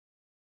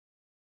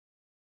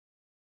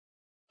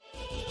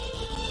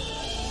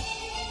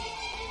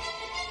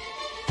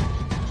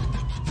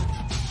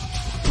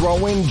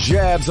Throwing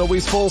jabs,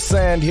 always full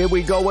send. Here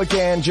we go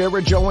again.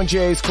 Jared, Joe, and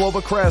Jay's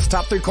Clovercrest,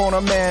 top three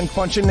corner man,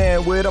 punching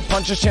in with a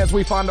puncher's chance.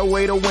 We find a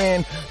way to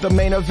win. The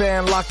main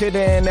event, lock it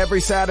in every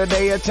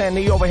Saturday at 10.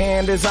 The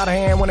overhand is out of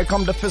hand when it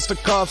comes to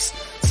fisticuffs.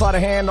 Slide a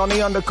hand on the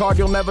undercard,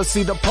 you'll never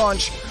see the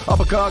punch.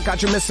 Uppercut,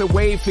 got you missing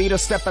weight, feet are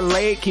stepping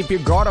late. Keep your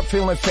guard up,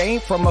 feeling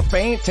faint from a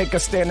feint. Take a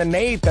stand and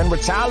eight, then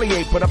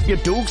retaliate. Put up your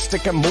duke,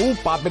 stick and move,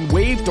 bob and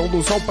weave. Don't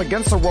lose hope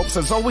against the ropes,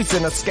 there's always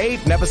an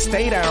escape. Never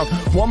stay down.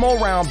 One more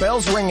round,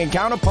 bells ringing,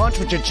 counter punch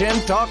with your chin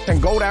tucked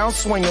and go down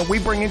swinging. We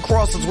bring in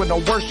crosses with no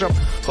worship,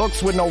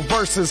 hooks with no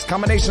verses,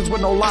 combinations with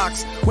no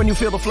locks. When you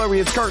feel the flurry,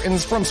 it's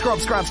curtains. From scrub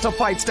scraps to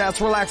fight stats,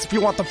 relax if you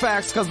want the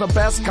facts, cause the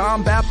best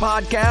combat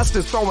podcast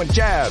is Throwing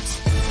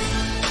Jabs.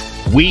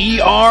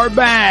 We are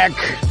back.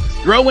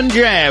 Throwing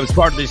Jabs,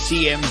 part of the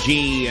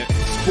CMG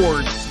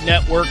Sports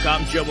Network.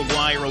 I'm Joe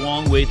McGuire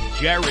along with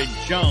Jared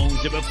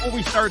Jones. And before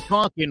we start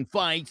talking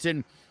fights,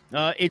 and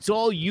it's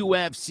all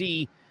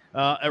UFC,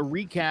 a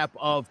recap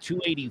of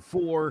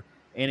 284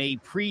 and a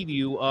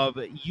preview of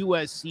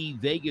USC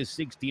Vegas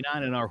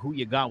 69 and our Who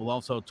You Got. We'll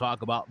also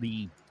talk about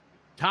the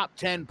top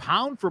 10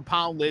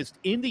 pound-for-pound list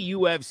in the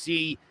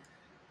UFC.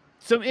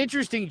 Some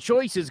interesting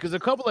choices because a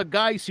couple of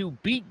guys who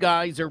beat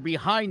guys are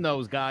behind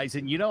those guys.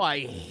 And, you know, I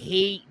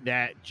hate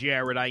that,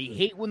 Jared. I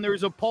hate when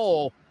there's a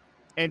poll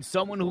and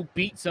someone who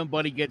beat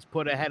somebody gets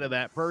put ahead of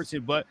that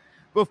person. But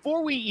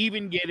before we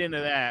even get into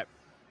that,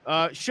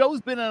 show's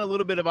been on a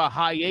little bit of a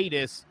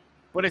hiatus,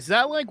 but it's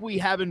not like we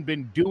haven't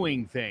been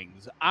doing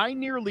things. I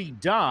nearly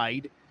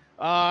died,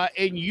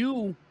 and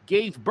you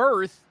gave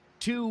birth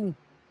to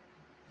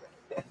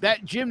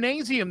that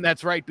gymnasium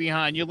that's right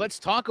behind you. Let's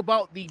talk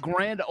about the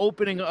grand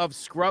opening of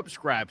Scrub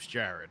Scraps,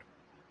 Jared.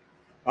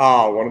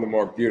 Oh, one of the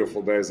more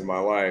beautiful days of my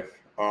life.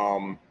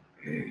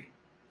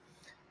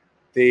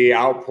 The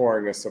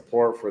outpouring of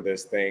support for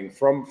this thing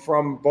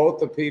from both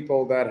the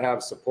people that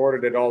have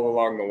supported it all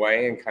along the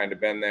way and kind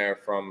of been there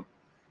from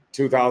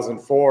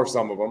 2004,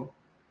 some of them,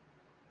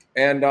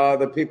 and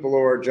the people who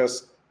are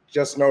just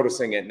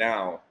noticing it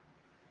now.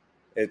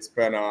 It's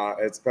been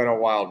a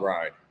wild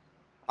ride.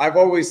 I've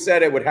always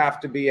said it would have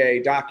to be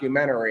a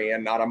documentary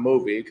and not a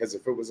movie, because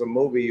if it was a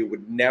movie, you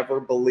would never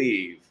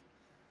believe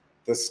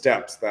the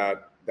steps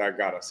that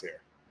got us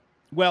here.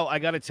 Well, I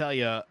got to tell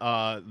you,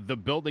 the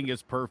building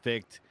is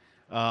perfect.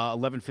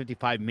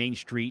 1155 Main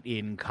Street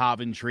in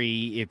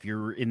Coventry. If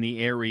you're in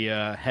the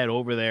area, head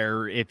over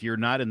there. If you're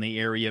not in the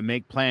area,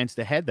 make plans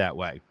to head that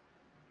way.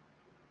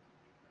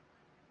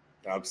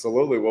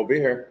 Absolutely. We'll be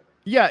here.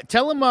 Yeah,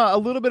 tell him a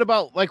little bit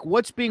about like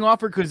what's being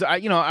offered, because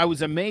I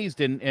was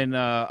amazed, and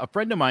a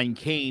friend of mine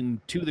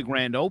came to the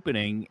grand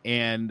opening,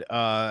 and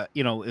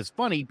it's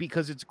funny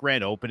because it's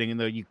grand opening,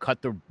 and you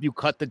cut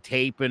the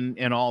tape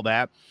and all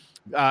that.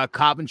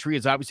 Coventry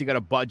has obviously got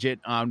a budget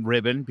on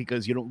ribbon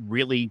because you don't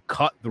really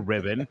cut the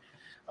ribbon,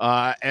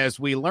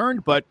 as we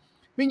learned. But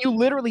I mean, you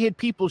literally had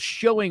people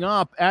showing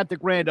up at the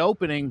grand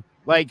opening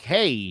like,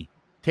 "Hey,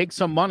 take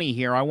some money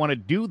here. I want to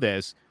do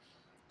this."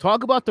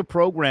 Talk about the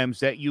programs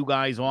that you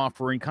guys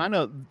offer and kind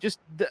of just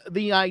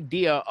the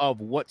idea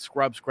of what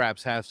Scrub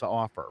Scraps has to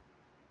offer.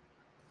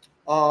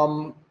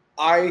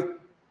 I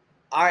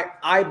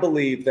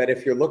believe that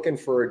if you're looking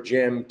for a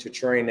gym to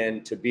train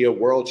in to be a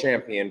world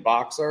champion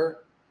boxer,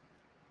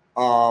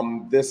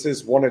 this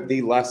is one of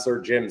the lesser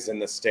gyms in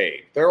the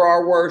state. There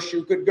are worse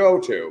you could go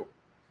to,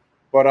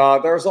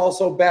 but there's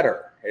also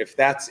better if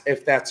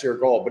that's your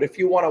goal. But if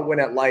you want to win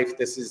at life,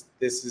 this is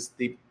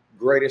the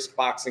greatest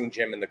boxing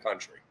gym in the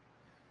country.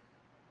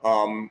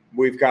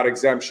 We've got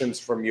exemptions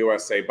from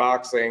USA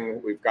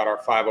Boxing. We've got our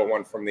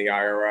 501 from the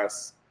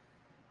IRS.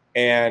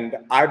 And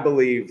I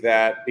believe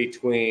that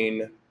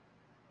between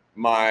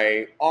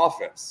my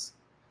office,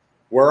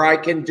 where I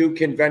can do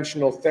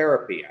conventional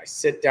therapy, I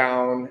sit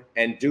down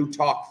and do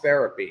talk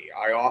therapy.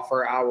 I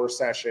offer hour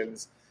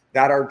sessions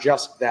that are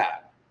just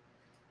that.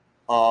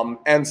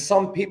 And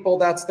some people,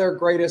 that's their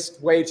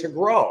greatest way to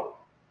grow.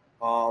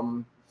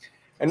 And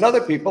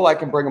other people, I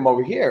can bring them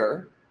over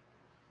here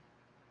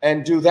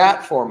and do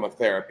that form of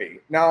therapy.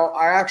 Now,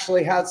 I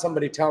actually had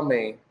somebody tell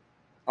me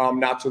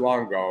not too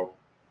long ago,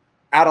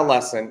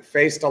 adolescent,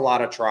 faced a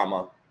lot of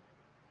trauma,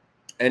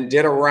 and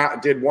did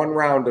one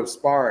round of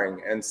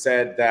sparring and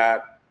said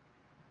that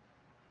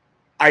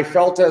I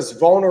felt as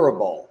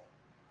vulnerable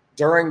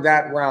during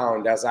that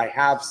round as I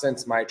have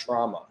since my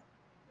trauma.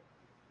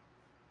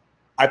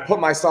 I put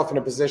myself in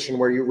a position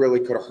where you really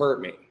could hurt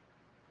me.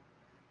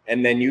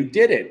 And then you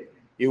didn't.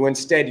 You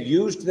instead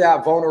used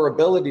that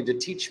vulnerability to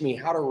teach me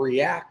how to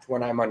react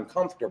when I'm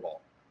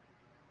uncomfortable.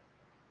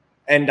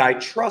 And I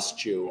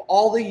trust you.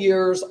 All the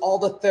years, all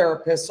the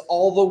therapists,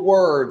 all the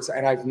words,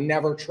 and I've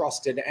never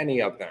trusted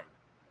any of them.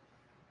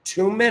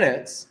 2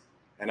 minutes,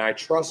 and I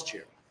trust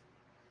you.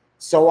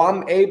 So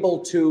I'm able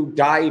to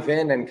dive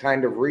in and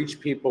kind of reach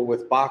people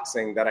with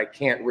boxing that I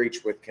can't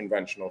reach with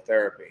conventional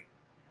therapy.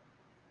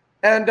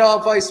 And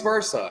vice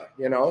versa.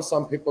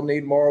 Some people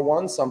need more of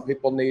one. Some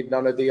people need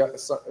none of a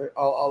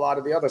lot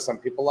of the other. Some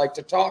people like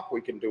to talk.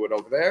 We can do it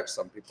over there.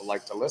 Some people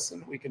like to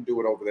listen. We can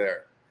do it over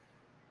there.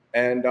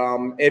 And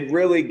it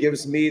really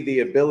gives me the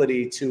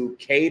ability to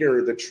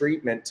cater the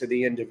treatment to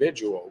the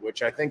individual,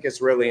 which I think is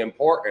really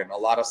important. A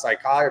lot of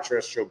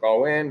psychiatrists will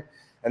go in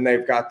and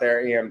they've got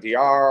their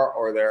EMDR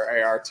or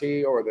their ART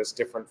or this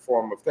different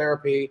form of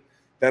therapy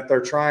that they're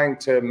trying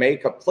to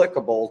make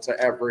applicable to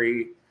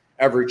every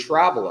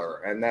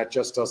traveler. And that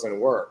just doesn't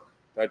work.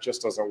 That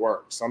just doesn't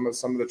work. Some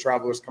of the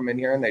travelers come in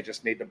here and they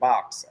just need to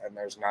box, and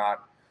there's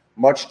not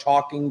much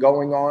talking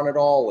going on at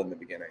all in the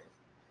beginning.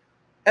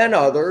 And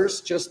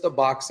others, just the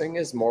boxing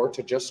is more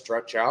to just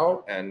stretch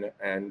out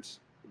and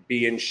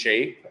be in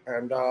shape,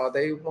 and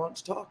they want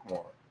to talk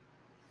more.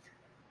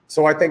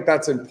 So I think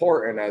that's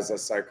important as a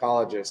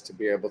psychologist to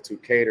be able to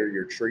cater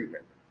your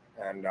treatment.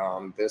 And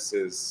this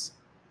is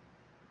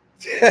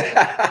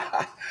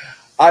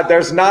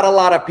there's not a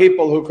lot of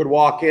people who could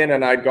walk in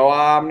and I'd go,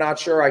 I'm not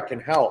sure I can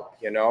help,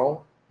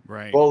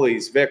 Right.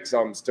 Bullies,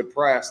 victims,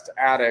 depressed,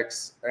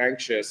 addicts,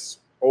 anxious,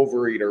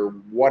 overeater,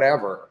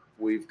 whatever.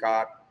 We've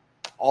got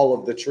all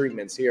of the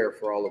treatments here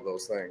for all of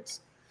those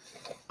things.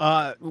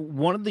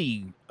 One of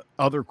the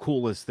other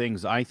coolest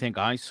things I think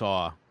I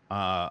saw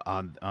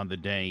on the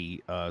day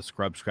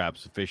Scrub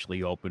Scraps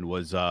officially opened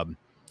was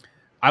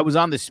I was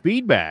on the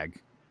speed bag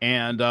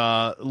and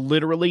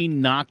literally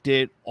knocked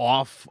it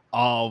off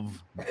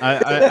of.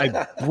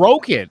 I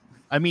broke it.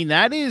 I mean,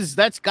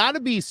 that's got to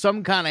be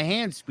some kind of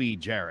hand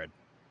speed, Jared.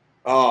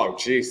 Oh,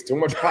 geez, too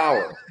much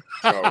power.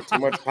 Too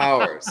much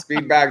power.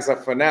 Speed bag's a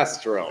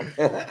finesse drill.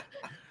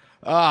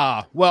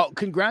 Well,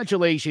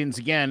 congratulations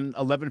again,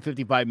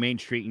 1155 Main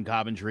Street in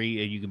Coventry.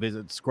 You can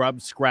visit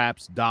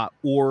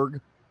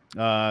scrubscraps.org.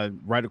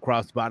 Right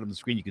across the bottom of the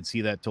screen, you can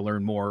see that to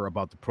learn more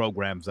about the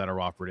programs that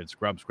are offered at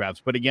Scrub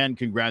Scraps. But again,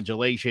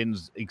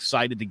 congratulations.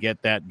 Excited to get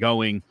that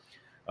going.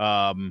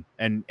 And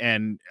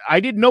I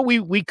didn't know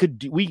we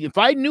could if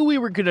I knew we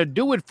were going to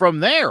do it from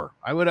there,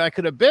 I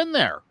could have been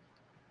there.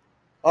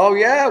 Oh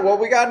yeah. What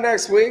we got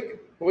next week?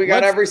 We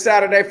got every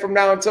Saturday from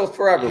now until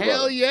forever. Hell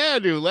brother. Yeah,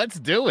 dude. Let's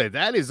do it.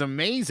 That is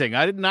amazing.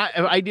 I did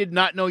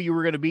not know you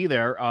were going to be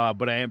there,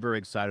 but I am very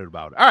excited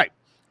about it. All right,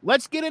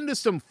 let's get into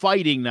some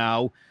fighting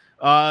now.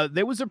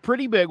 There was a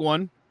pretty big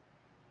one.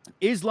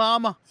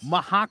 Islam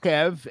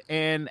Makhachev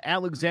and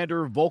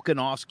Alexander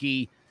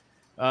Volkanovski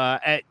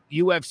at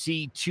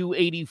UFC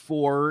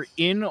 284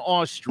 in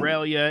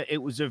Australia.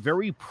 It was a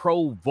very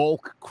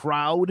pro-Volk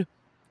crowd.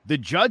 The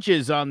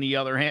judges, on the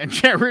other hand,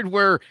 Jared,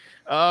 were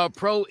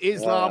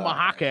pro-Islam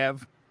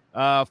Makhachev,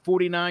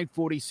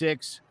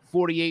 49-46,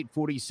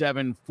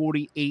 48-47,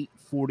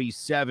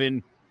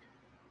 48-47.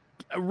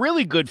 A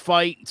really good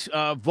fight.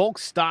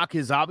 Volk's stock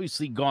has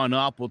obviously gone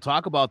up. We'll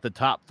talk about the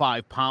top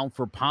 5 pound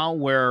for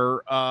pound, where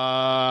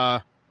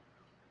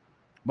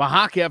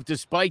Makhachev,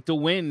 despite the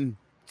win,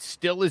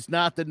 still is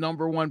not the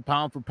number 1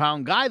 pound for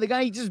pound guy. The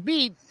guy he just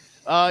beat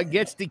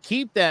gets to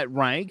keep that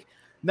rank.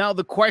 Now,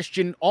 the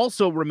question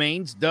also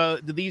remains, do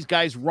these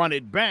guys run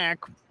it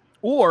back?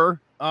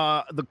 Or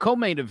the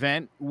co-main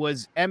event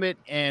was Emmett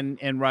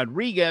and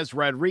Rodriguez.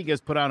 Rodriguez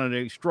put on an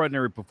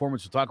extraordinary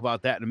performance. We'll talk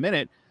about that in a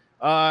minute.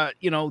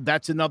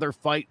 That's another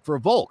fight for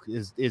Volk.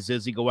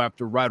 Does he go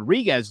after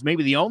Rodriguez?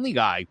 Maybe the only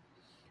guy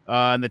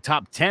in the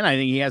top 10 I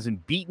think he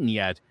hasn't beaten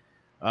yet.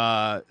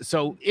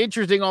 So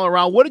interesting all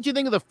around. What did you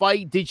think of the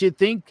fight? Did you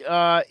think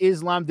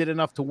Islam did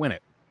enough to win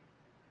it?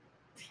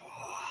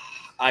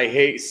 I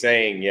hate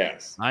saying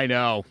yes. I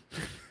know.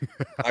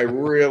 I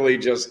really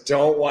just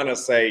don't want to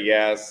say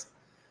yes.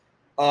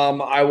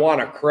 I want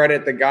to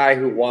credit the guy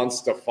who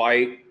wants to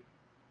fight.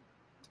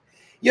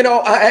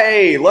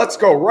 Hey, let's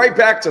go right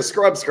back to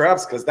Scrub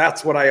Scraps, because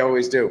that's what I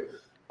always do.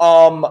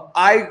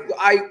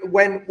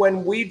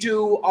 When we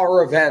do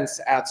our events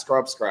at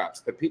Scrub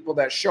Scraps, the people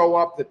that show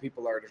up, the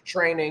people that are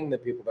training, the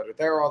people that are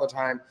there all the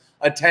time,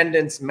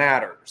 attendance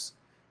matters.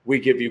 We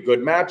give you good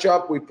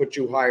matchup. We put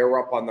you higher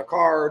up on the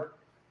card.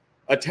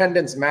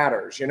 Attendance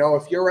matters.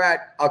 If you're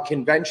at a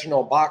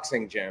conventional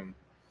boxing gym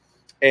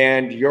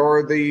and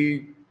you're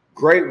the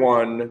great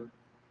one,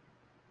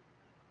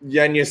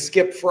 and you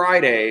skip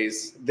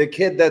Fridays, the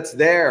kid that's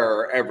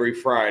there every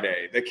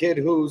Friday, the kid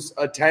whose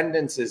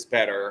attendance is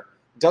better,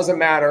 doesn't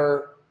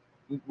matter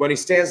when he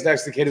stands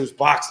next to the kid whose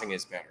boxing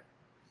is better.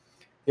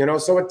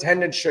 So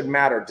attendance should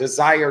matter.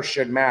 Desire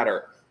should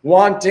matter.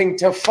 Wanting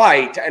to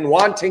fight and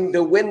wanting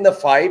to win the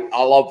fight,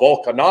 a la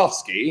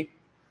Volkanovski,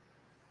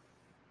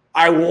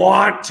 I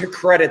want to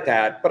credit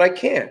that, but I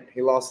can't.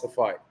 He lost the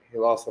fight.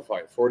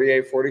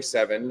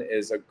 48-47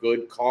 is a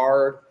good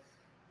card.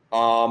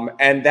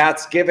 And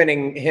that's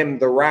giving him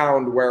the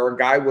round where a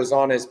guy was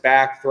on his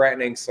back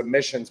threatening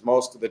submissions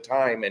most of the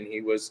time, and he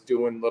was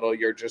doing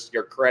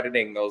you're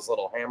crediting those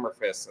little hammer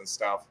fists and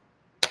stuff.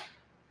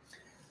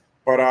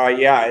 But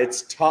yeah,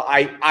 it's tough.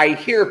 I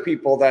hear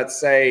people that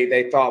say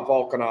they thought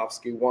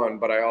Volkanovski won,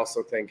 but I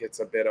also think it's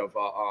a bit of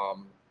a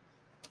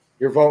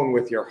you're voting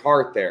with your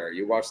heart there.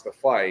 You watch the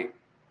fight.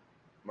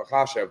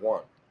 Makhachev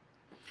won.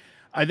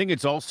 I think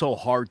it's also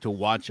hard to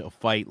watch a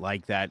fight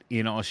like that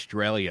in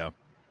Australia,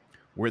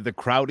 where the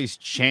crowd is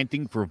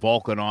chanting for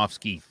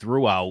Volkanovski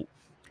throughout,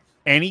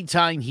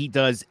 anytime he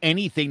does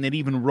anything that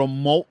even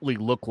remotely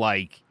looked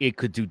like it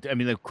could do, I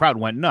mean, the crowd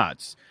went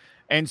nuts.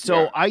 And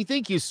so I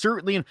think you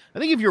certainly, I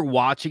think if you're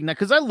watching that,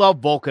 because I love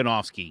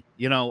Volkanovski,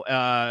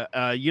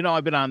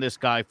 I've been on this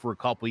guy for a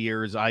couple of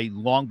years.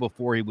 Long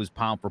before he was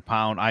pound for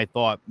pound, I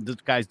thought this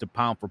guy's the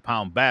pound for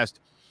pound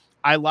best.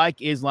 I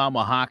like Islam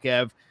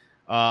Makhachev.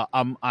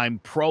 I'm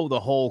pro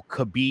the whole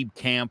Khabib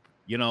camp.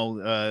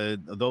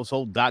 Those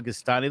whole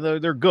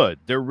Dagestani, they're good.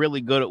 They're really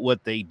good at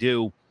what they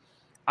do.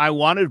 I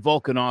wanted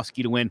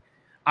Volkanovski to win.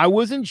 I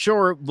wasn't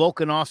sure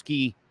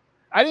Volkanovski.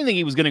 I didn't think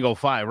he was going to go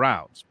 5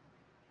 rounds.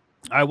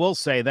 I will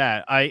say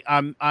that.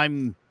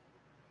 I'm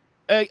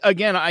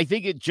again, I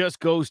think it just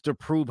goes to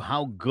prove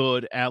how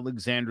good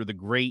Alexander the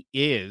Great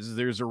is.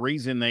 There's a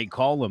reason they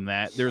call him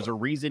that. There's a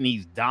reason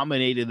he's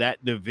dominated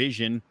that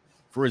division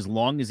for as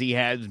long as he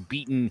has,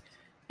 beaten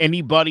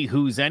anybody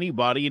who's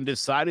anybody, and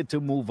decided to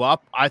move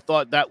up. I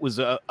thought that was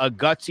a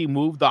gutsy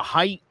move. The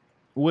height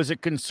was a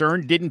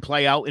concern, didn't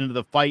play out into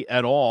the fight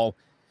at all.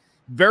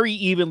 Very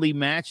evenly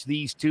matched,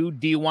 these two.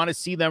 Do you want to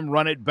see them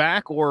run it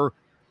back, or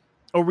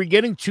are we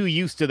getting too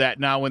used to that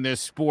now in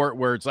this sport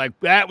where it's like,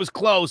 that was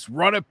close,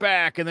 run it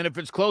back, and then if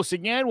it's close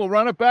again, we'll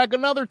run it back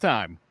another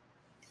time?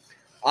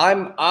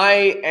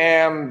 I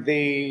am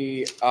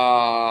the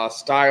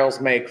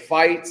styles make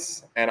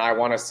fights, and I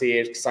want to see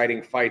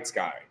exciting fights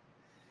guy.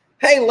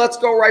 Hey, let's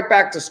go right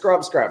back to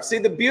scrub scrap. See,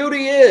 the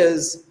beauty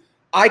is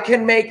I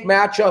can make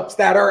matchups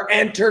that are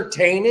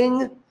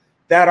entertaining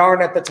that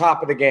aren't at the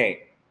top of the game.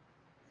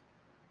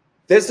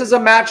 This is a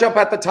matchup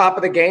at the top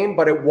of the game,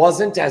 but it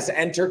wasn't as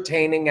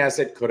entertaining as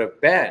it could have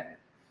been.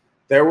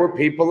 There were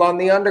people on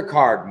the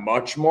undercard,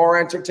 much more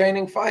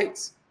entertaining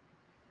fights,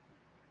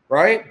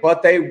 right?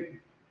 But they...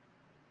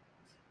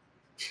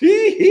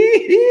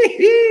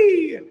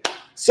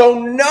 So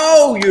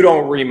no, you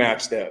don't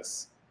rematch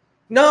this.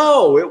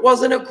 No, it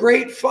wasn't a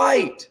great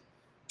fight.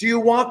 Do you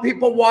want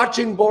people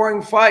watching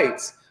boring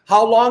fights?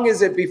 How long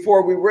is it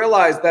before we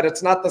realize that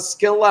it's not the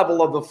skill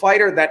level of the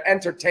fighter that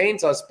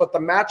entertains us, but the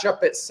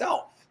matchup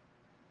itself?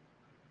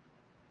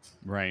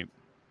 Right.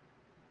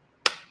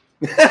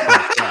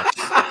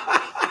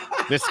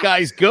 This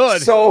guy's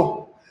good.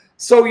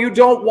 So you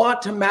don't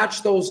want to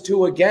match those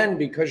two again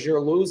because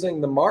you're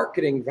losing the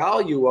marketing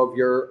value of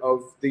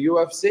the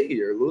UFC.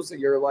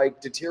 You're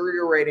like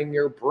deteriorating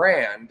your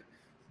brand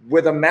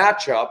with a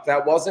matchup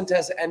that wasn't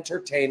as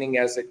entertaining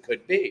as it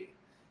could be.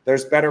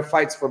 There's better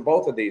fights for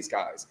both of these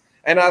guys.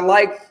 And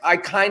I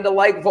kind of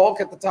like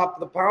Volk at the top of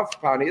the pound for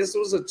pound. This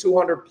was a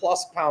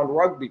 200-plus pound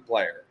rugby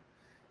player.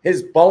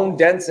 His bone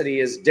density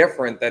is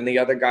different than the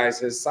other guys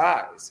his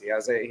size. He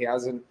has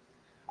an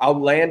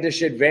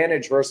outlandish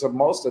advantage versus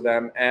most of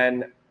them.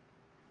 And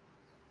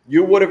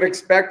you would have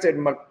expected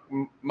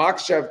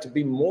Makhachev to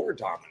be more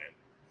dominant.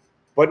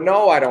 But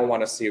no, I don't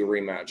want to see a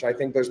rematch. I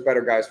think there's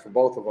better guys for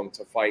both of them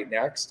to fight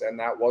next. And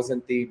that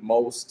wasn't the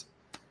most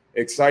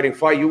exciting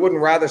fight. You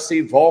wouldn't rather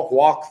see Volk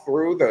walk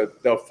through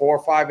the 4,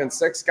 5, and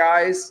 6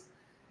 guys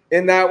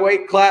in that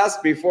weight class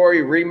before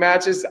he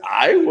rematches?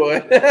 I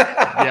would.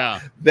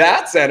 Yeah.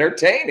 That's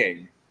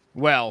entertaining.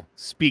 Well,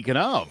 speaking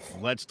of,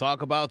 let's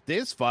talk about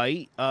this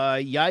fight.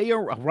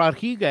 Yair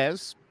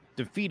Rodriguez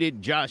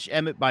defeated Josh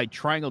Emmett by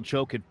triangle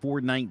choke at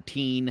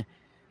 4:19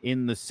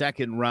 in the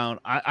second round.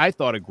 I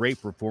thought a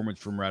great performance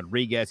from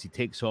Rodriguez. He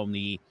takes home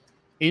the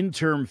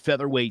interim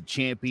featherweight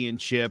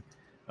championship.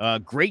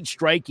 Great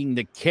striking,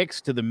 the kicks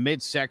to the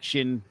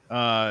midsection,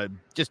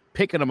 just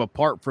picking them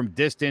apart from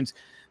distance.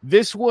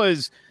 This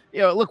was,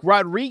 look,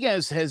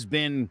 Rodriguez has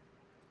been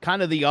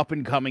kind of the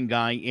up-and-coming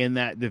guy in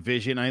that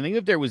division. I think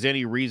if there was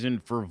any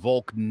reason for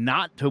Volk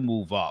not to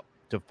move up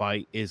to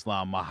fight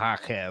Islam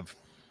Makhachev,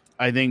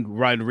 I think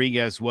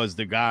Rodriguez was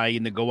the guy.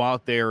 And to go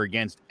out there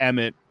against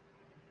Emmett,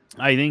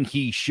 I think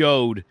he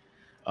showed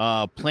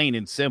plain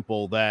and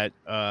simple that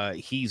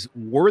he's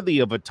worthy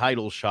of a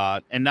title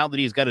shot. And now that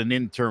he's got an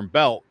interim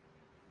belt,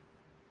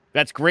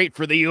 that's great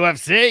for the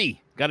UFC.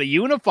 Got to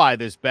unify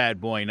this bad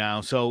boy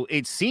now. So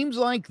it seems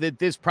like that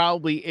this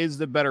probably is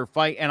the better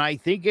fight. And I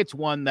think it's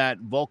one that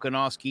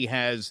Volkanovski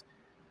has,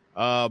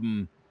 I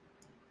don't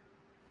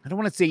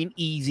want to say an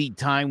easy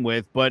time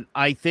with, but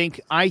I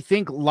think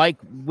like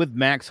with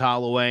Max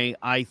Holloway,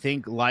 I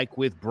think like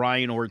with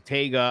Brian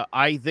Ortega,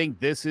 I think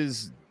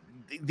these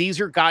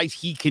are guys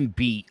he can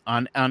beat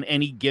on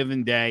any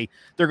given day.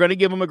 They're going to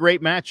give him a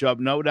great matchup,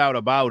 no doubt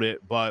about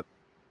it. But,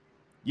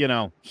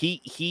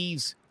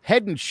 he's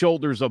head and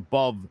shoulders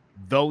above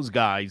those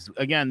guys.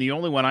 Again, the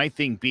only one I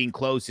think being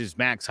close is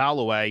Max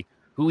Holloway,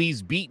 who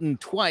he's beaten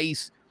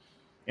twice.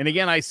 And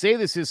again, I say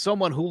this as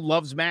someone who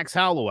loves Max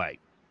Holloway.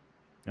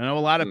 I know a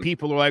lot of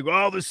people are like,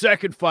 oh, the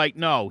second fight.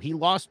 No, he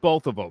lost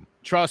both of them.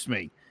 Trust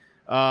me.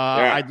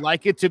 I'd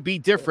like it to be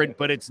different,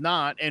 but it's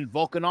not. And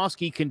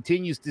Volkanovski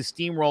continues to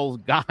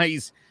steamroll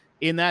guys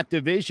in that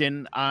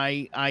division.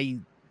 I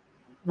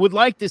would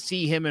like to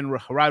see him and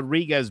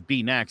Rodriguez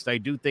be next. I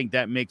do think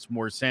that makes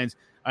more sense.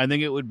 I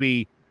think it would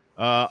be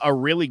a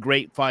really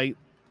great fight,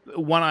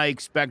 one I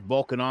expect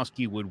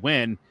Volkanovski would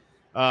win.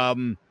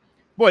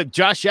 Boy,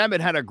 Josh Emmett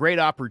had a great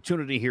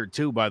opportunity here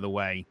too, by the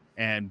way.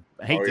 And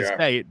I hate to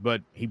say it,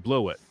 but he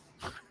blew it.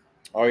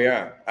 Oh,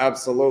 yeah,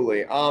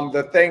 absolutely.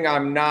 The thing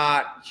I'm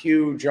not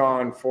huge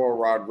on for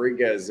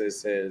Rodriguez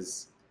is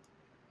his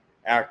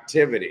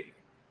activity.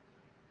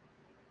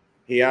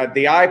 He had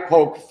the eye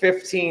poke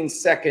 15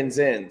 seconds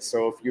in.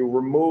 So if you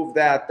remove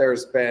that,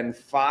 there's been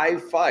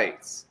 5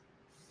 fights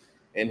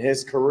in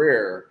his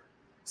career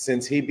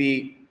since he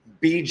beat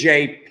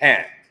BJ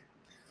Penn.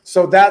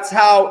 So that's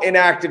how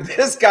inactive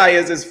this guy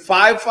is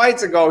 5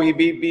 fights ago, he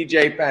beat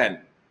BJ Penn.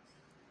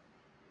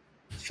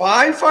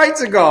 5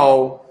 fights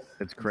ago,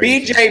 that's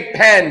crazy. BJ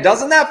Penn.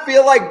 Doesn't that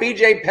feel like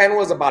BJ Penn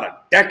was about a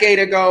decade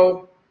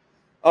ago?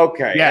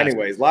 Okay, yes.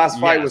 Anyways, last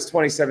fight was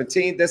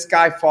 2017. This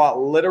guy fought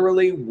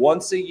literally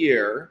once a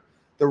year.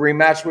 The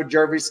rematch with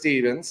Jervy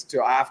Stevens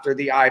after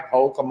the eye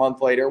poke a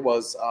month later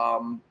was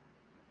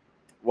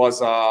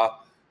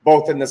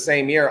both in the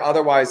same year.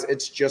 Otherwise,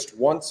 it's just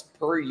once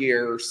per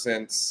year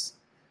since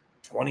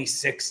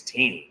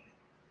 2016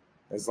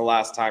 is the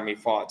last time he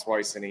fought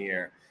twice in a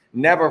year.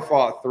 Never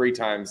fought 3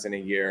 times in a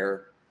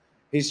year.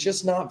 He's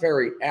just not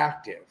very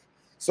active.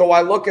 So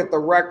I look at the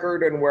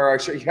record and where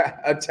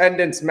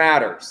attendance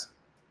matters.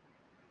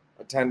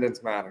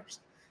 Attendance matters.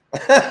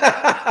 And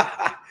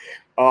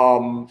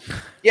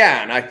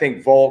I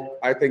think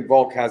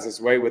Volk has his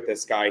way with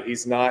this guy.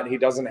 He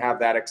doesn't have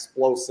that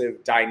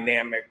explosive,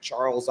 dynamic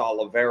Charles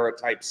Oliveira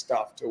type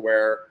stuff to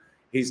where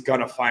he's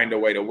gonna find a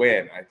way to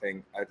win. I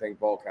think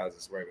Volk has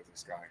his way with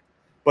this guy.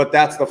 But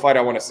that's the fight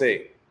I want to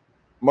see.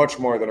 Much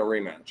more than a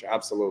rematch.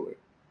 Absolutely.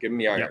 Give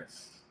me Yair. Yep.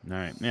 All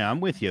right. Yeah,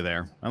 I'm with you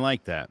there. I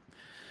like that.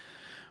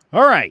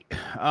 All right.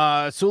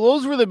 So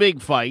those were the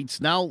big fights.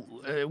 Now,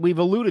 we've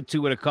alluded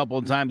to it a couple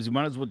of times. We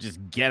might as well just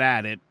get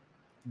at it.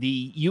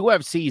 The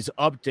UFC's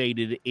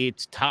updated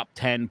its top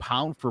 10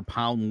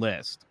 pound-for-pound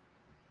list.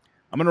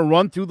 I'm going to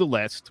run through the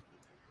list,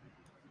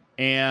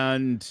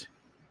 and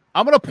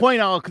I'm going to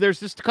point out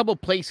there's just a couple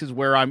places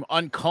where I'm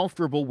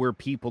uncomfortable where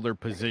people are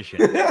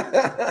positioned.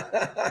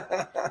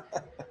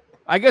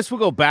 I guess we'll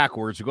go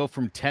backwards. We'll go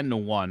from 10 to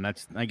 1.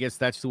 I guess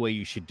that's the way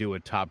you should do a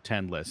top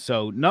 10 list.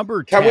 So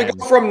number 10. Can we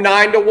go from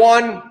 9 to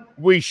 1?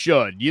 We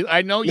should.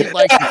 I know you'd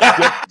like to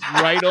skip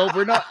right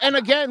over. No, and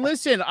again,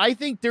 listen, I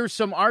think there's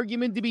some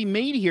argument to be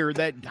made here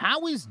that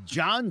how is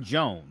Jon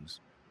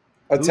Jones?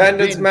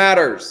 Attendance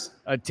matters.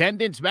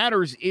 Attendance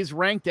matters is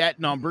ranked at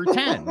number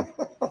 10.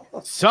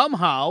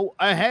 Somehow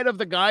ahead of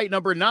the guy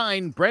number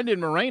 9, Brendan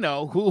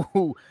Moreno,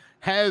 who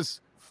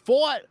has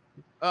fought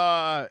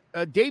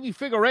Davey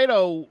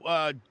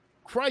Figueiredo,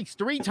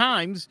 3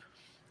 times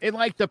in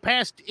like the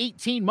past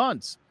 18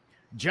 months.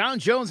 Jon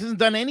Jones hasn't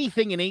done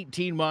anything in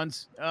 18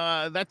 months.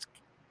 That's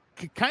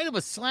kind of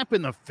a slap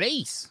in the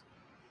face.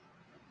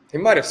 He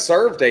might have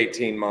served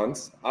 18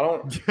 months.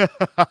 I'm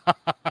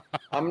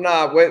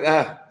not with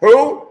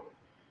who?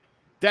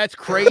 That's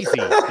crazy.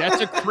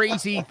 That's a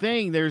crazy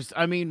thing.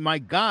 My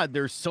God,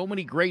 there's so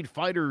many great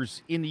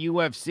fighters in the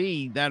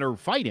UFC that are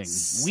fighting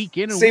week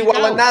in and week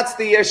out. And that's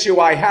the issue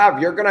I have.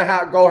 You're going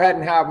to go ahead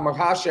and have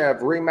Makhachev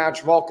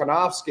rematch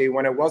Volkanovski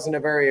when it wasn't a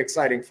very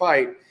exciting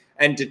fight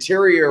and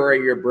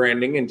deteriorate your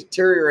branding and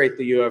deteriorate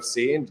the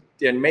UFC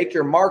and make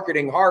your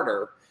marketing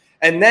harder.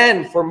 And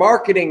then for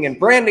marketing and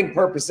branding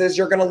purposes,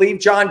 you're going to leave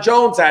Jon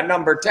Jones at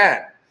number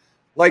 10.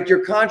 Like,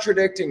 you're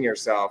contradicting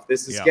yourself.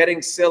 This is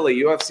getting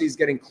silly. UFC is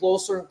getting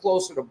closer and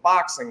closer to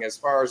boxing as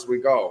far as we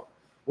go.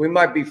 We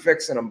might be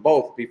fixing them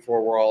both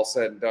before we're all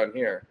said and done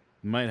here.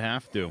 Might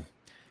have to.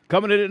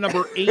 Coming in at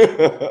number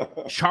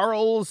 8,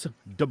 Charles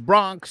de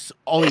Bronx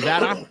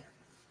Oliveira.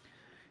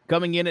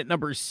 Coming in at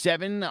number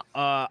 7,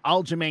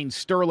 Aljamain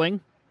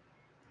Sterling.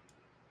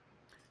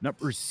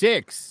 Number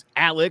 6,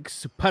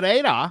 Alex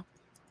Pereira.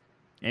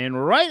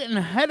 And right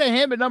ahead of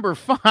him at number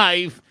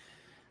 5,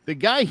 the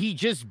guy he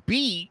just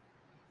beat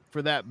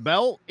for that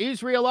belt,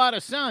 Israel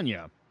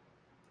Adesanya.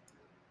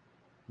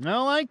 I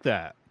like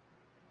that.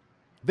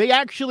 They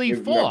actually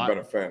fought. Never been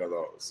a fan of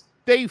those.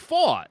 They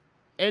fought,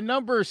 and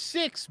number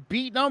 6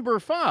 beat number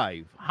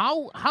 5.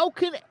 How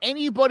can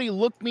anybody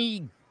look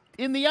me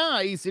in the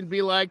eyes and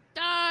be like,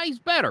 he's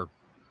better?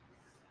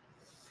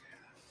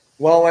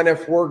 Well, and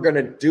if we're going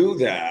to do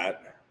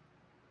that,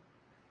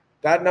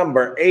 that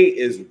number 8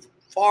 is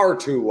far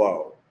too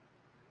low.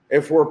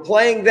 If we're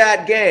playing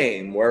that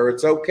game where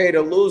it's okay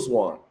to lose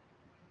one,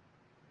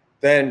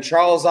 then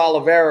Charles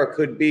Oliveira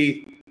could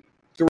be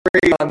 3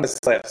 on this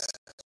list.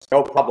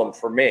 No problem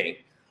for me.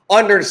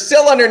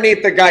 Still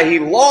underneath the guy he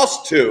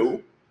lost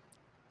to.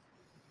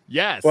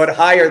 Yes. But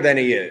higher than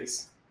he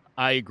is.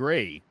 I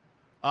agree.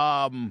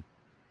 That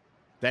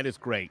is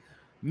great.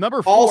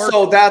 Number 4.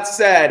 Also, that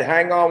said,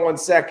 hang on one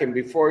second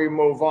before you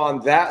move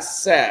on. That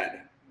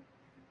said,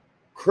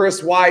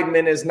 Chris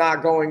Weidman is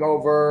not going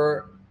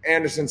over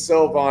Anderson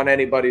Silva on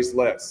anybody's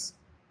list.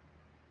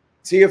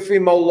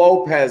 Teofimo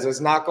Lopez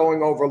is not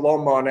going over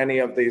Loma on any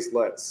of these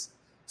lists.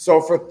 So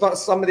for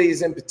some of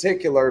these in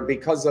particular,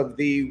 because of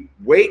the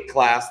weight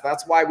class,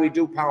 that's why we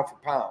do pound for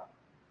pound.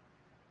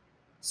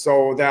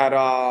 So that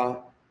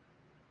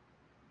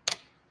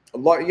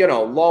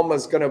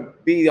Loma's going to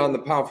be on the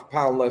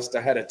pound-for-pound list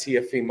ahead of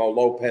Teofimo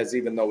Lopez,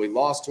 even though we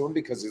lost to him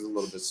because he's a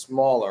little bit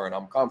smaller, and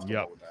I'm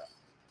comfortable with that.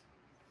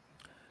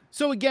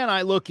 So, again,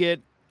 I look at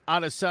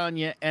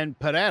Adesanya and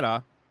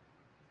Pereira.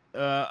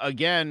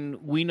 Again,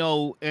 we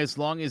know as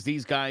long as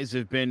these guys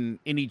have been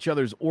in each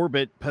other's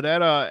orbit,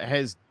 Pereira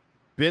has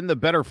been the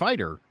better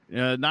fighter.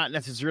 Not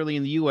necessarily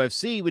in the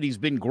UFC, but he's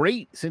been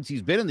great since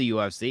he's been in the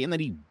UFC, and then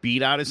he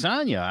beat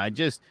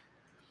Adesanya.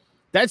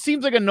 That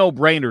seems like a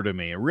no-brainer to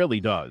me. It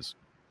really does.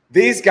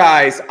 These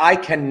guys, I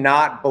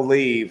cannot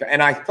believe,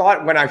 and I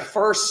thought when I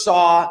first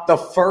saw, the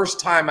first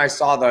time I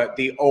saw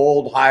the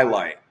old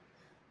highlight,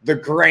 the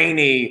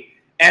grainy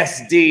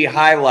SD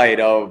highlight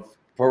of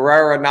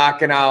Pereira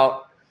knocking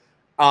out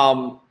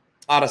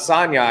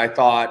Adesanya, I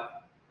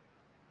thought,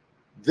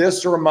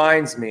 this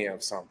reminds me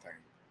of something.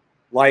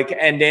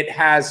 And it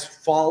has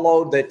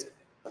followed that.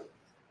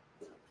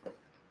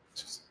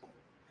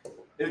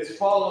 It's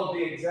followed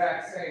the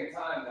exact same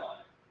timeline.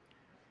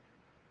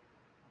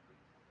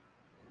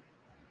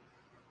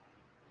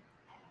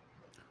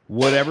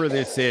 Whatever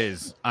this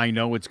is, I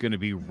know it's going to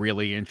be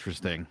really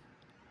interesting,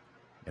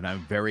 and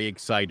I'm very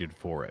excited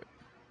for it.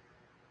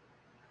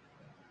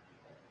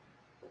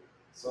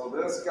 So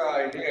this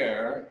guy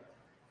here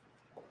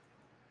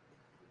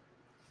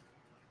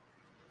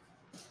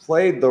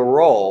played the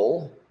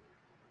role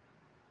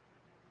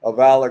of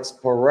Alex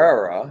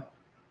Pereira,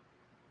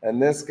 and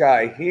this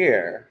guy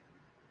here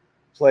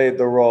played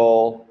the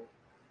role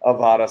of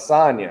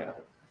Adesanya.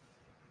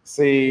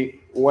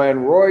 See, when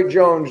Roy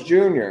Jones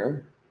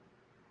Jr.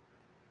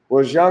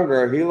 was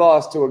younger, he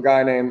lost to a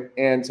guy named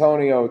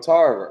Antonio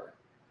Tarver,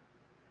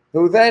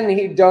 who then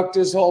he ducked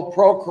his whole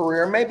pro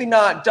career. Maybe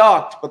not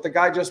ducked, but the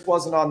guy just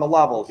wasn't on the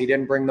level. He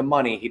didn't bring the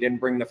money. He didn't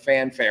bring the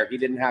fanfare. He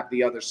didn't have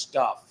the other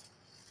stuff.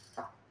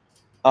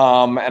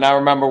 And I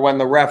remember when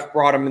the ref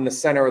brought him in the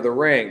center of the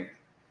ring,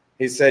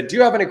 he said, "Do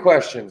you have any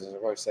questions?"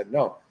 And Roy said,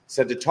 "No." He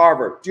said to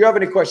Tarver, "Do you have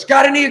any questions?"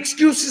 "Got any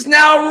excuses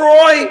now,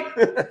 Roy?"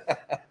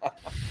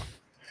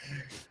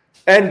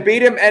 And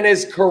beat him. And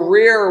his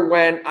career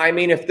went,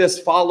 if this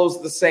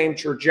follows the same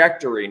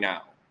trajectory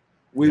now,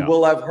 we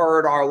will have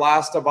heard our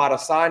last of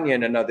Adesanya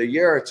in another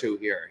year or two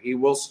here. He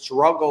will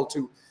struggle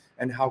to,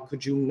 and how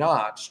could you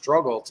not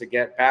struggle to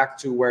get back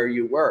to where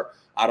you were?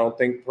 I don't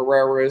think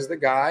Pereira is the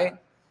guy.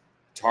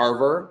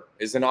 Tarver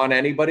isn't on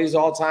anybody's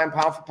all-time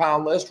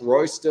pound-for-pound list.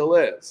 Roy still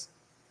is.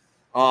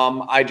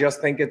 I just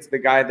think it's the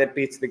guy that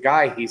beats the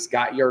guy. He's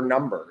got your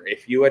number.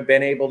 If you had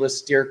been able to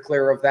steer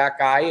clear of that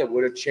guy, it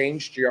would have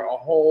changed your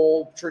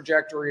whole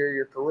trajectory of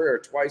your career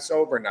twice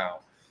over now.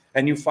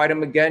 And you fight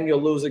him again,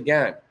 you'll lose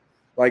again.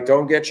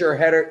 Don't get your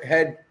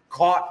head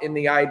caught in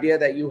the idea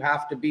that you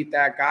have to beat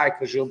that guy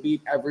because you'll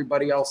beat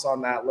everybody else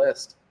on that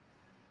list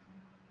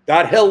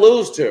that he'll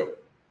lose to.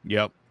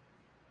 Yep.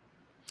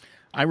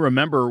 I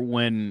remember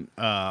when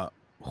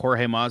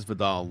Jorge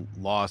Masvidal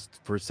lost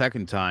for a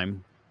second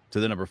time to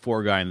the number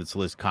 4 guy in this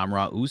list,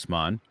 Kamaru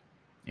Usman,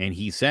 and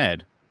he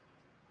said,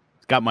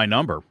 "It's got my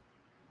number."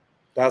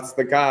 That's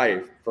the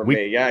guy for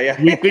me. Yeah.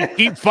 We could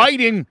keep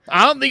fighting.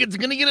 I don't think it's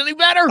going to get any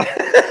better.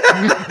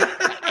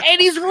 And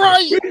he's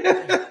right.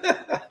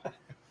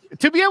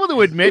 To be able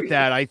to admit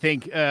that, I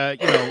think,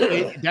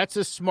 that's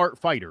a smart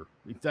fighter.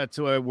 That's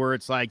where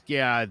it's like,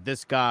 yeah,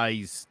 this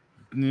guy's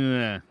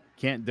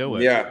can't do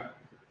it. Yeah.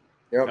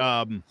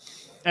 Yep.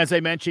 As I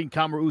mentioned,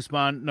 Kamaru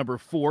Usman, number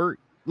 4.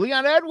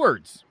 Leon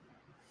Edwards,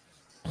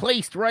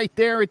 placed right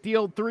there at the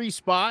old 3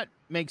 spot.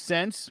 Makes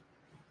sense.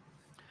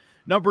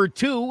 Number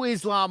 2,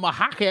 Islam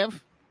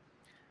Makhachev.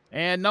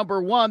 And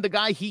number 1, the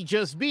guy he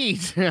just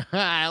beat,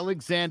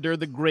 Alexander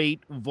the Great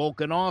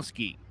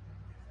Volkanovski.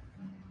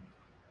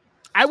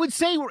 I would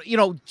say,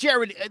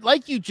 Jared,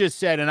 like you just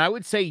said, and I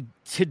would say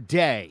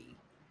today,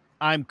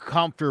 I'm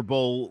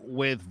comfortable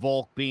with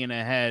Volk being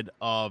ahead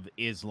of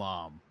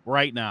Islam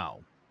right now,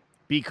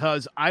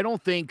 because I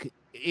don't think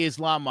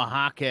Islam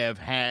Makhachev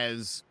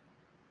has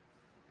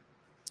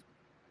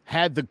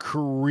had the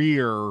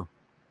career.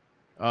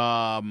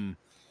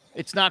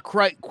 It's not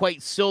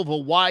quite Silva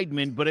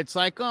Weidman, but it's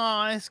like,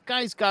 this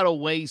guy's got a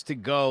ways to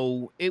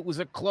go. It was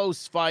a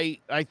close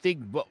fight, I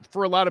think,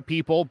 for a lot of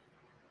people.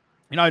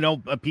 I know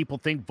people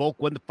think Volk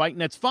won the fight,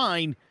 and that's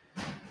fine.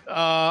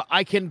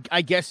 I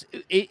guess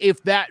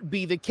if that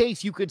be the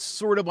case, you could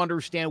sort of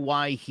understand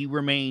why he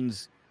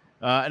remains.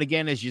 And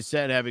again, as you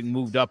said, having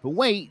moved up in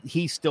weight,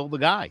 he's still the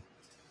guy.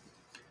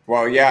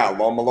 Well, yeah,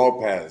 Loma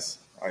Lopez.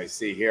 I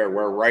see here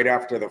where right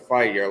after the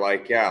fight, you're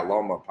like, yeah,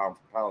 Loma pound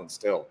for pound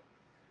still.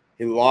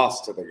 He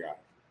lost to the guy.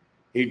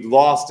 He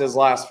lost his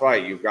last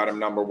fight. You've got him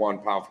number 1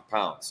 pound for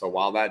pound. So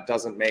while that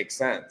doesn't make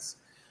sense.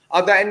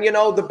 And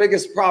the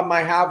biggest problem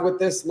I have with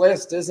this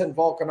list isn't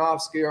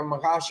Volkanovski or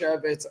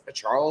Makhachev. It's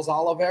Charles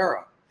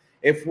Oliveira.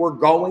 If we're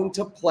going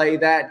to play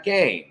that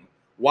game,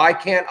 why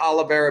can't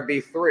Oliveira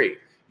be 3?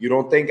 You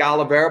don't think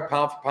Oliveira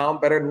pound for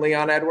pound better than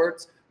Leon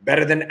Edwards?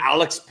 Better than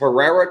Alex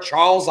Pereira?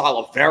 Charles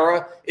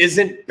Oliveira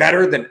isn't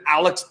better than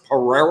Alex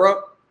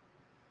Pereira?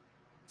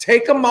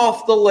 Take them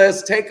off the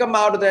list, take them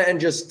out of there, and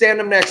just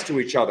stand them next to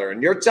each other.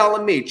 And you're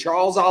telling me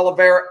Charles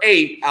Oliveira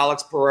 8,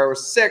 Alex Pereira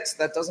 6.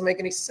 That doesn't make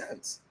any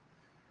sense.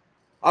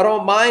 I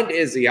don't mind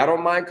Izzy. I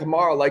don't mind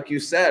Kamaru. Like you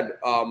said,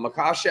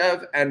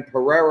 Makhachev and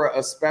Pereira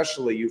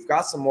especially, you've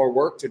got some more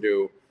work to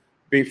do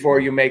before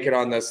you make it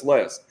on this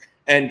list.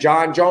 And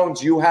John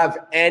Jones, you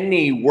have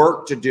any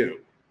work to do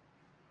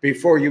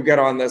before you get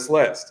on this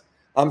list.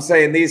 I'm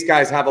saying these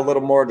guys have a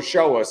little more to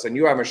show us, and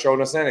you haven't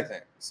shown us anything.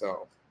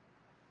 So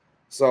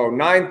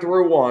 9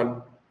 through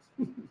 1,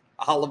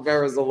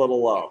 Oliveira's a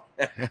little low.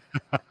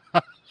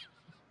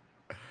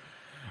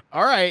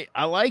 All right.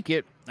 I like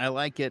it. I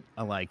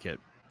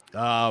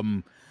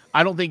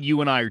don't think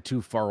you and I are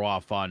too far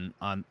off on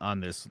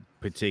this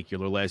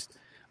particular list.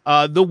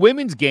 The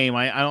women's game,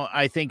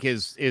 I think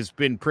has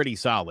been pretty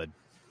solid.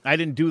 I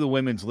didn't do the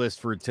women's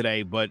list for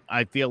today, but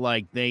I feel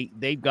like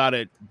they've got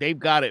it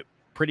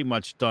pretty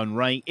much done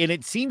right. And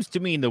it seems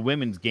to me in the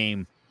women's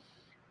game,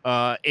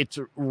 it's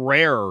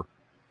rare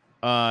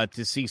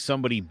to see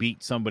somebody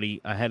beat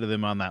somebody ahead of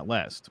them on that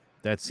list.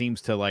 That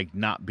seems to like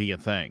not be a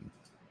thing.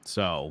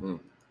 So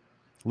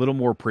a little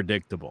more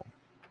predictable.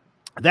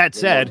 That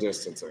said,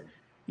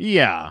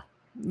 yeah.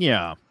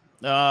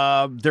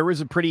 There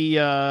is a pretty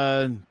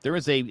there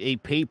is a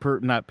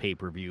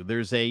pay-per-view.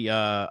 There's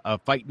a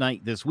fight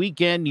night this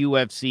weekend,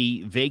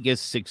 UFC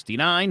Vegas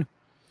 69.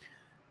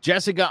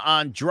 Jessica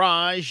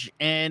Andrade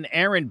and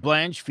Erin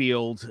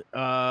Blanchfield.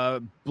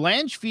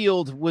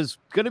 Blanchfield was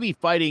going to be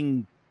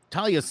fighting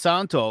Talia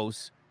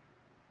Santos.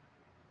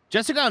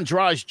 Jessica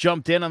Andrade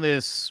jumped in on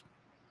this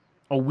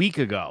a week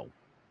ago.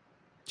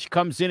 She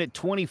comes in at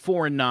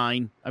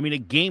 24-9. I mean, a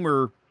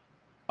gamer,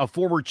 a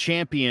former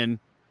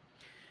champion.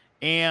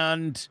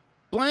 And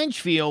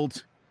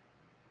Blanchfield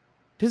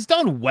has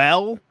done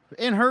well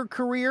in her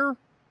career.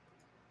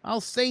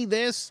 I'll say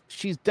this.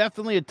 She's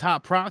definitely a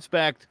top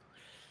prospect.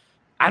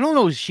 I don't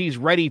know if she's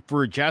ready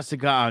for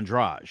Jessica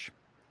Andrade.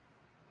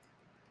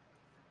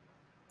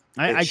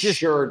 It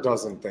sure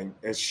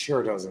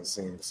doesn't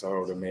seem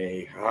so to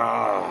me.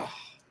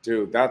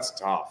 Dude, that's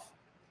tough.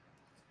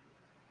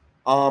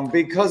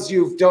 Because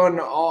you've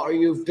done all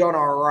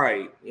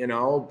right,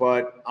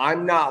 but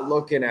I'm not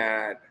looking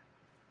at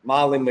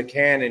Molly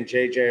McCann and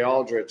JJ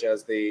Aldrich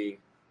as the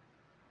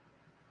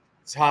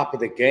top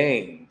of the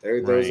game.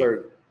 Those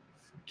are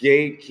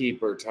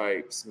gatekeeper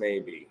types,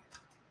 maybe.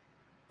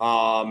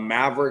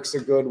 Maverick's a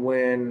good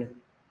win.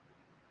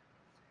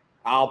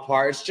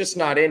 Alpar, it's just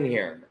not in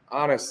here,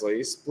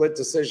 honestly. Split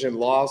decision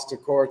loss to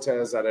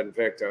Cortez at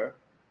Invicta.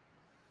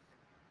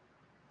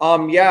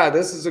 Yeah,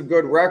 this is a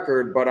good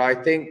record, but I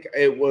think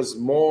it was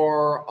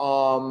more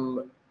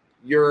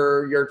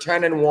you're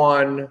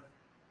 10-1.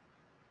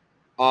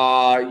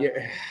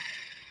 I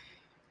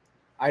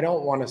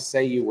don't want to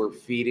say you were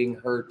feeding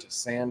her to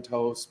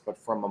Santos, but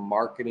from a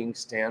marketing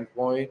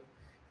standpoint,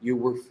 you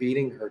were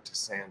feeding her to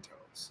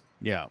Santos.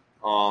 Yeah.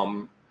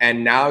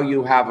 And now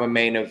you have a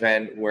main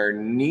event where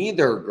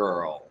neither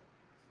girl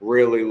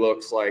really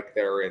looks like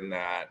they're in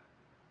that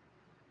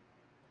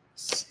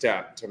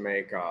step to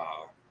make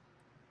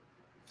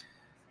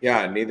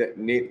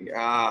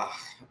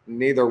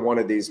neither one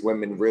of these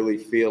women really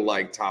feel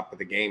like top of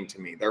the game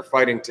to me. They're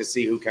fighting to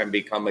see who can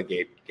become a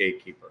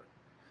gatekeeper.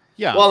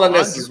 Yeah. Well, and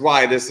this is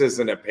why this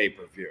isn't a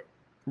pay-per-view.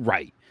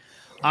 Right.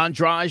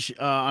 Andrade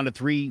on a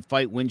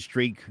 3-fight win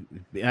streak,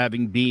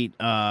 having beat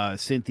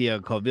Cynthia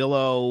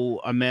Calvillo,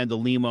 Amanda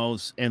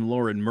Lemos, and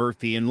Lauren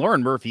Murphy. And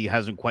Lauren Murphy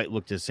hasn't quite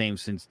looked the same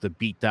since the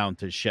beatdown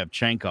to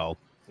Shevchenko.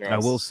 Yes. I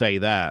will say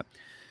that.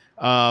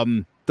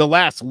 The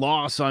last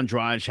loss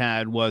Andrade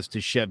had was to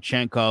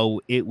Shevchenko.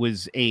 It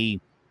was a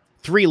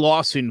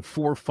 3-loss in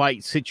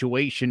 4-fight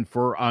situation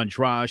for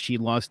Andrade. She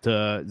lost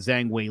to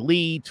Zhang Wei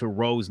Li, to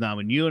Rose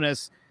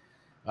Namajunas,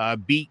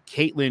 beat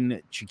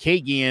Caitlin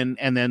Chikagian,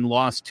 and then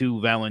lost to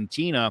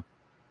Valentina.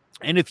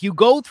 And if you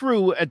go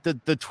through at the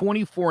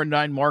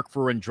 24-9 mark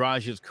for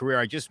Andrade's career,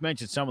 I just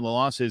mentioned some of the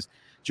losses.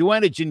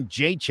 Joanna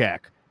Jędrzejczyk,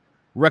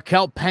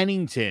 Raquel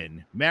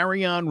Pennington,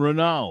 Marion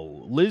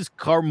Renault, Liz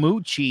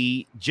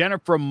Carmucci,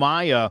 Jennifer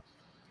Maia.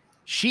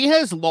 She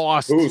has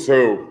lost who's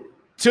who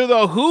to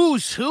the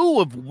who's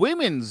who of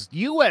women's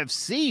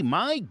UFC.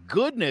 My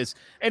goodness.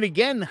 And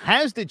again,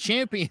 has the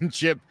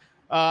championship.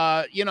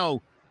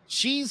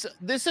 This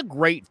is a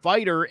great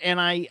fighter. And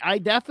I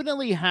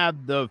definitely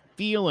have the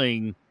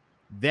feeling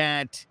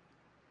that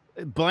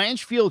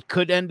Blanchfield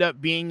could end up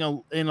being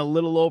in a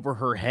little over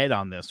her head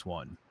on this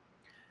one.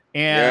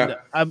 And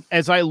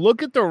as I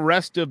look at the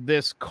rest of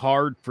this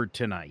card for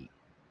tonight,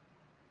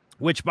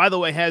 which, by the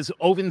way, has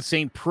Ovince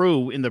St.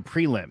 Preux in the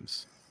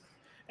prelims.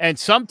 And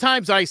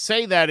sometimes I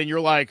say that and you're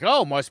like,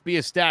 oh, must be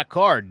a stacked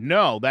card.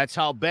 No, that's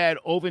how bad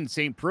Ovince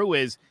St. Preux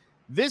is.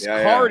 This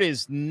card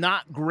is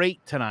not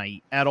great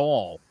tonight at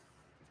all.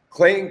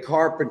 Clayton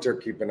Carpenter,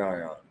 keep an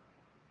eye on.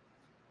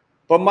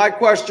 But my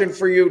question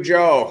for you,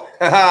 Joe,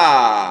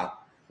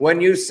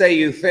 when you say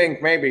you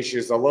think maybe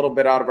she's a little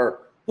bit out of her,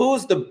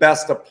 who's the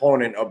best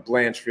opponent of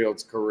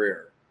Blanchfield's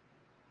career?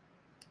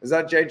 Is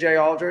that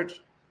JJ Aldrich?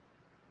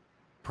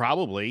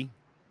 Probably.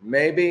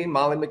 Maybe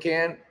Molly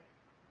McCann?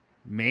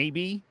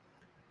 maybe.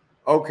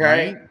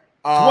 Okay.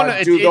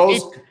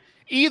 Right?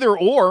 Either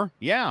or,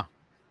 yeah.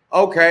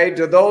 Okay,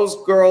 do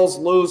those girls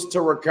lose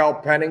to Raquel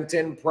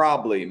Pennington?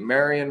 Probably.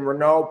 Marion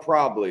Renault?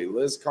 Probably.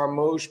 Liz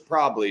Carmouche?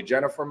 Probably.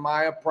 Jennifer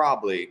Maya?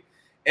 Probably.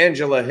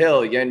 Angela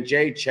Hill, Yen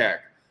Jacek,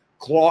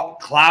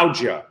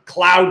 Claudia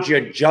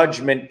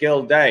Judgment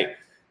Gilday,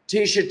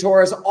 Tisha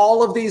Torres,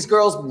 all of these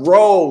girls,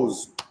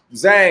 Rose,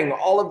 Zhang,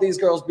 all of these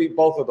girls beat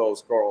both of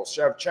those girls.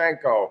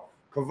 Shevchenko,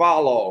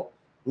 Cavallo,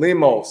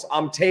 Lemos.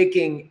 I'm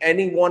taking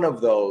any one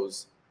of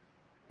those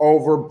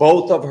over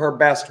both of her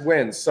best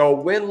wins. So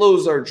win,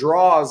 lose, or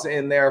draws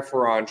in there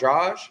for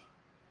Andrade.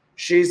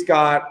 She's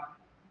got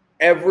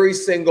every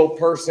single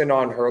person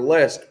on her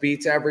list,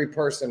 beats every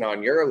person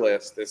on your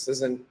list. It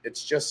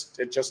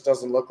just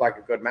doesn't look like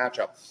a good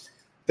matchup.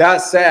 That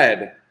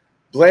said,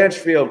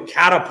 Blanchfield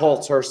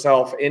catapults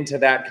herself into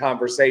that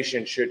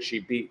conversation should she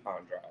beat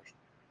Andrade.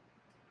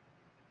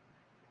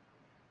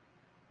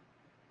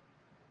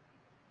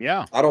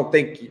 Yeah. I don't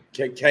think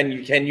can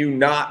you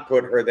not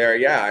put her there?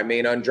 Yeah. I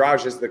mean,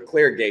 Andrade is the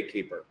clear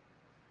gatekeeper.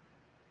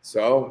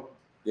 So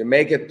you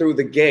make it through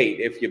the gate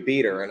if you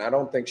beat her, and I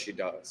don't think she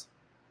does.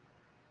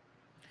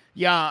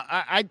 Yeah,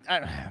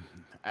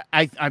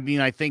 I mean,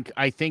 I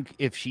think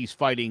if she's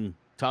fighting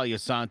Taila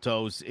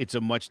Santos, it's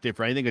a much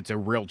different. I think it's a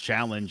real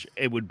challenge.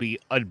 It would be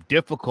a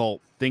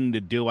difficult thing to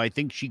do. I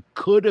think she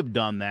could have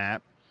done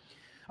that.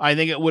 I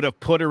think it would have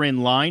put her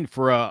in line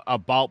for a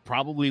bout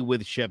probably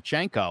with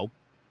Shevchenko,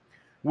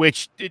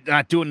 which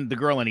not doing the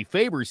girl any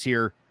favors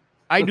here.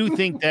 I do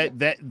think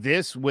that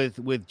this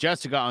with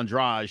Jessica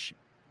Andrade,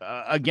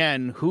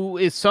 again, who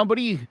is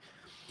somebody.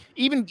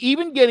 Even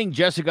getting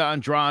Jessica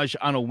Andrade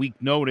on a week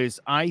notice,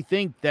 I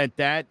think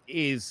that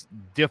is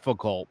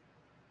difficult.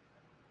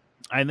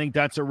 I think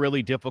that's a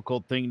really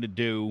difficult thing to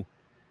do.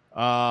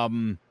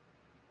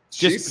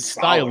 Just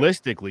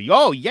stylistically.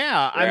 Oh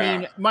yeah. I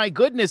mean, my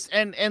goodness.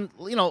 And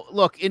you know,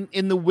 look,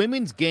 in the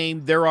women's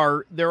game, there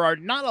are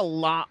not a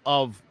lot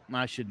of,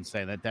 I shouldn't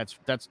say that. That's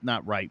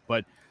not right,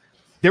 but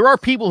there are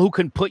people who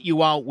can put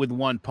you out with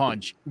one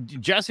punch.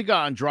 Jessica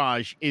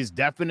Andrade is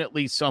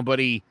definitely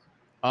somebody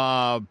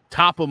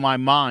top of my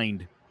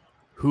mind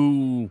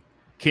who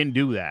can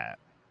do that.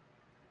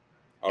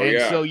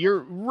 So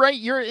you're right.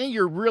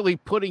 You're really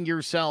putting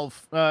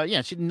yourself. She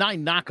had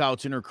 9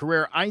 knockouts in her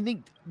career. I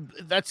think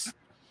that's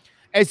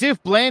as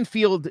if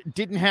Blanchfield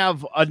didn't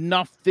have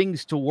enough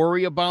things to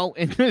worry about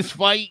in this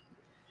fight.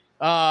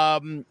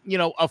 A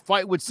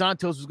fight with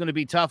Santos was going to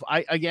be tough.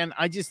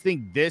 I just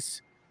think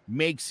this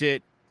makes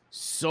it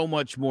so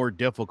much more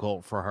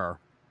difficult for her.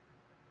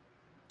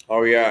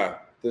 Oh yeah.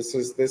 This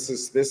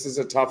is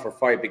a tougher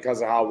fight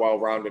because of how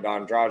well-rounded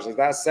Andrade is.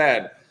 That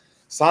said,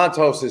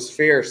 Santos is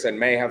fierce and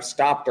may have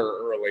stopped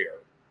her earlier.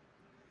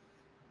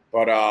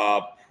 But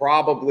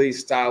probably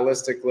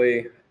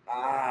stylistically,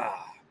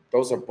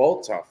 those are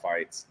both tough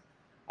fights.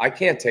 I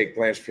can't take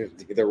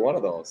Blanchfield either one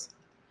of those.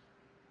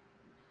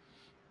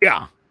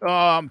 Yeah,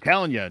 I'm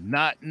telling you,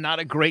 not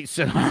a great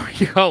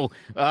scenario.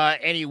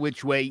 Any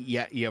which way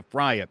you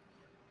fry it.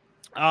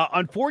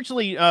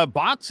 Unfortunately,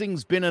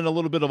 boxing's been in a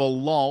little bit of a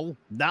lull.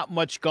 Not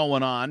much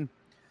going on.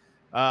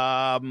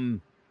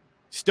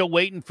 Still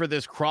waiting for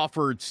this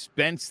Crawford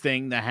Spence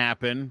thing to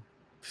happen.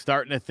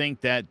 Starting to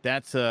think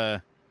that's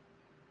just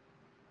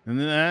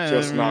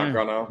not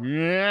gonna.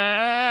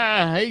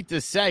 Yeah, I hate to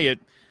say it,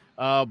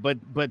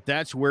 but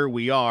that's where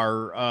we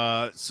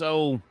are.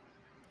 So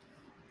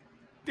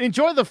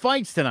enjoy the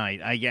fights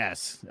tonight, I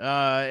guess,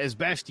 as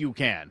best you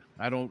can.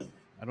 I don't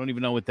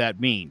even know what that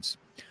means.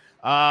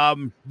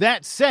 That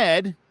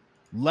said,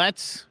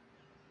 let's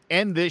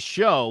end this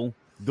show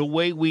the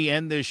way we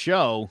end this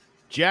show.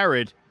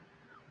 Jared,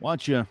 why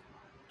don't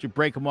you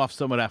break them off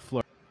some of that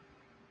floor?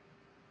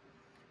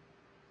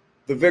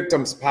 The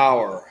victim's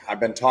power. I've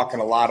been talking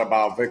a lot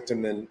about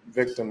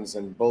victims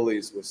and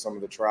bullies with some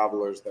of the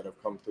travelers that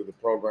have come through the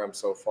program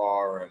so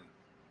far. And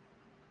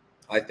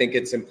I think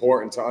it's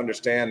important to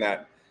understand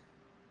that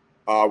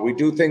we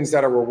do things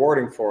that are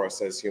rewarding for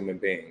us as human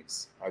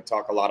beings. I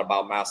talk a lot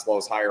about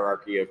Maslow's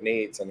hierarchy of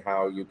needs and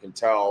how you can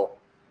tell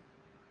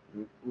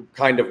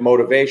kind of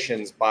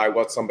motivations by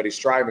what somebody's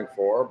striving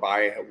for,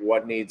 by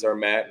what needs are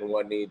met and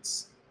what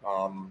needs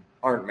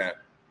aren't met.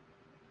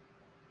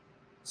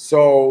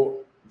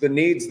 So the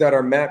needs that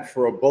are met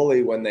for a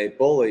bully when they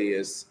bully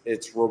it's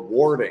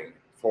rewarding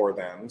for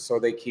them. So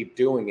they keep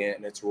doing it,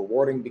 and it's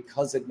rewarding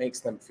because it makes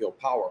them feel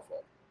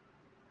powerful.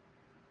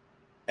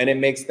 And it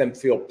makes them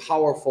feel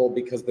powerful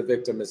because the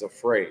victim is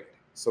afraid.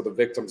 So the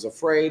victim's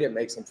afraid, it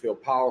makes them feel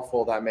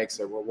powerful, that makes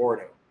it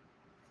rewarding.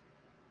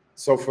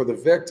 So for the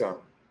victim,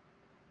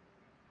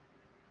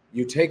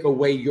 you take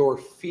away your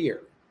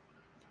fear.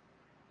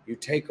 You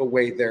take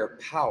away their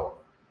power.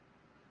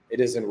 It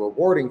isn't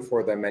rewarding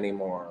for them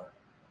anymore,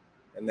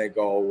 and they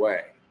go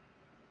away.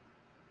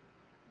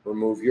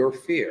 Remove your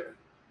fear.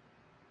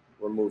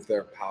 Remove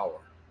their power.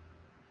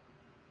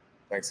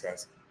 Thanks,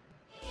 guys.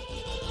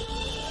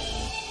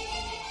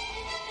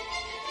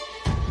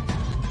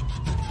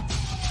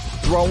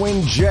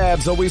 Throwing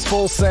jabs, always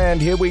full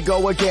send. Here we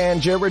go again.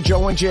 Jared,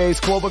 Joe, and Jay's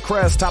Clover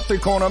Crest, top three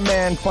corner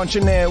man.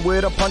 Punching in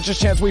with a puncher's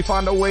chance, we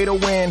find a way to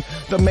win.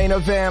 The main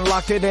event,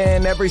 lock it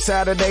in every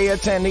Saturday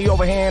at 10. The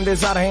overhand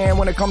is out of hand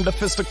when it comes to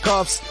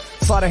fisticuffs.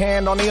 Slide a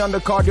hand on the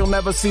undercard, you'll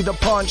never see the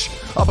punch.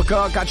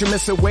 Uppercut got you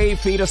missing weight,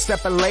 feet are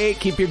stepping late.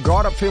 Keep your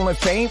guard up, feeling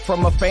faint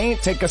from a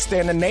feint. Take a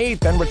standing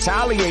eight, then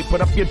retaliate. Put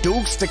up your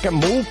duke, stick and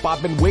move,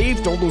 bob and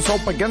weave. Don't lose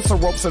hope against the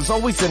ropes, there's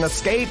always an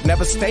escape.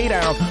 Never stay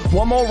down.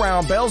 One more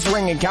round, bells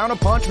ringing. Counter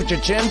punch with your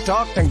chin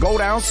tucked and go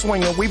down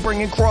swinging. We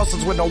bringing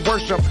crosses with no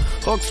worship,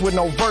 hooks with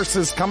no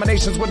verses,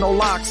 combinations with no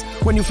locks.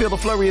 When you feel the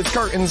flurry, it's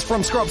curtains.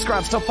 From scrub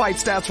scraps to fight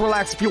stats,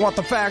 relax if you want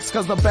the facts,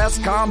 cause the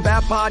best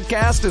combat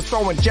podcast is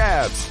Throwing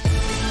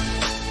Jabs.